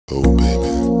Oh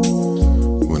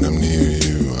baby, when I'm near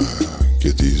you, I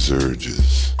get these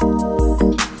urges,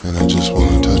 and I just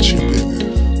wanna touch you, baby.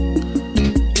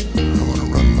 I wanna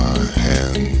run my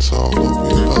hands all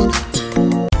over your body.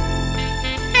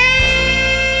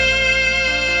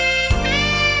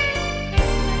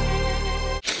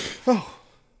 Oh.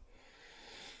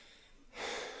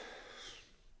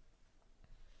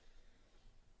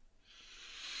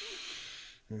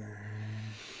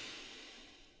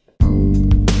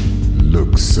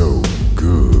 Looks so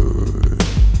good.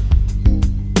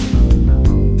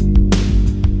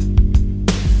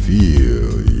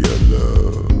 Feel your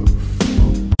love.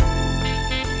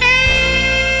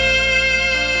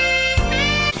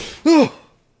 Oh.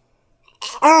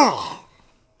 Ah.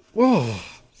 Whoa.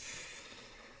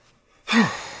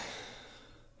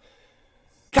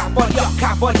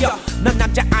 가버려 넌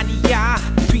남자 아니야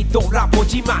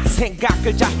뒤돌아보지 마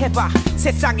생각을 잘 해봐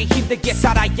세상에 힘들게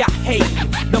살아야 해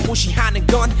너 무시하는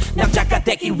건 남자가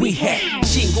되기 위해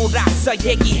친구라서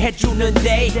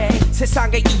얘기해주는데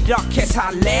세상에 이렇게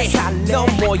살래 넌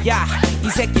뭐야 이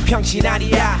새끼 병신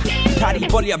아니야 다리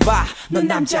벌려봐 넌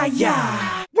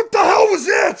남자야. What the hell was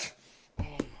that?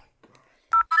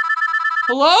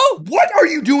 Hello? What are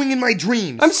you doing in my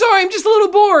dreams? I'm sorry, I'm just a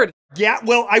little bored. Yeah,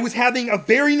 well, I was having a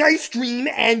very nice dream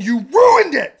and you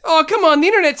ruined it! Oh, come on, the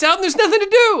internet's out and there's nothing to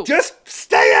do. Just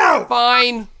stay out!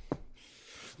 Fine.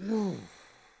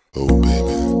 Oh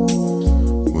baby,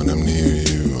 when I'm near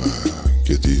you, I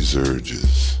get these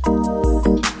urges,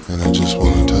 and I just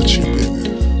wanna touch you,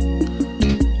 baby.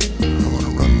 I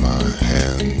wanna run my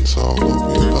hands all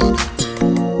over your body,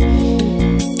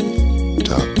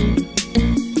 top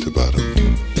to bottom,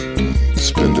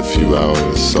 spend a few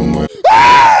hours somewhere.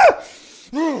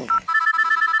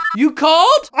 You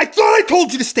called? I thought I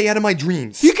told you to stay out of my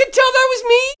dreams. You could tell that was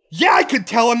me? Yeah, I could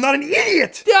tell. I'm not an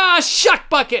idiot. Ah, shuck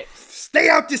bucket. Stay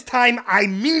out this time. I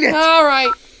mean it. All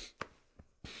right.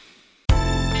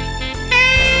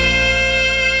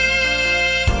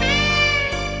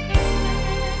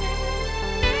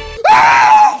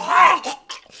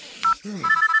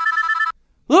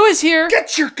 Louis here.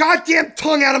 Get your goddamn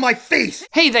tongue out of my face.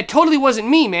 Hey, that totally wasn't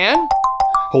me, man.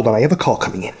 Hold on, I have a call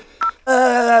coming in.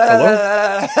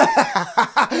 Hello?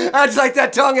 How'd you like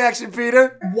that tongue action,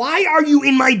 Peter? Why are you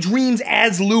in my dreams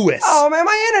as Louis? Oh man,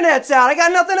 my internet's out. I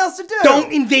got nothing else to do.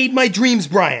 Don't invade my dreams,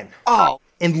 Brian. Oh.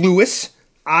 And Louis,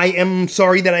 I am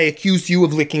sorry that I accused you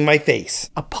of licking my face.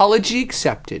 Apology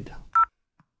accepted.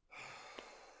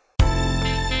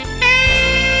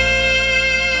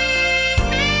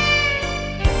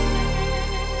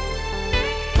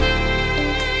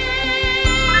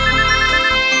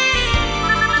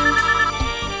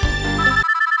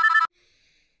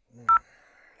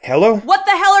 Hello? What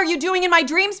the hell are you doing in my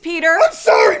dreams, Peter? I'm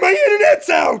sorry, my internet's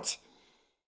out!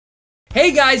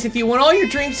 Hey guys, if you want all your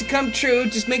dreams to come true,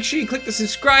 just make sure you click the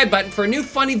subscribe button for a new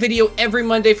funny video every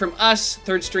Monday from us,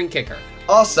 Third String Kicker.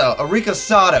 Also, Arika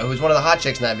Sato, who's one of the hot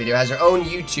chicks in that video, has her own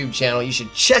YouTube channel. You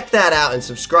should check that out and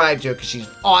subscribe to her because she's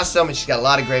awesome and she's got a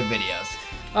lot of great videos.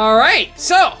 All right,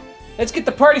 so let's get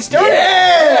the party started.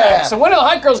 Yeah! So when are the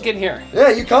hot girls getting here? Yeah,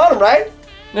 you called him, right?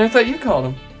 I thought you called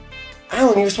them.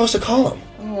 Alan, you were supposed to call him.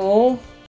 Oh.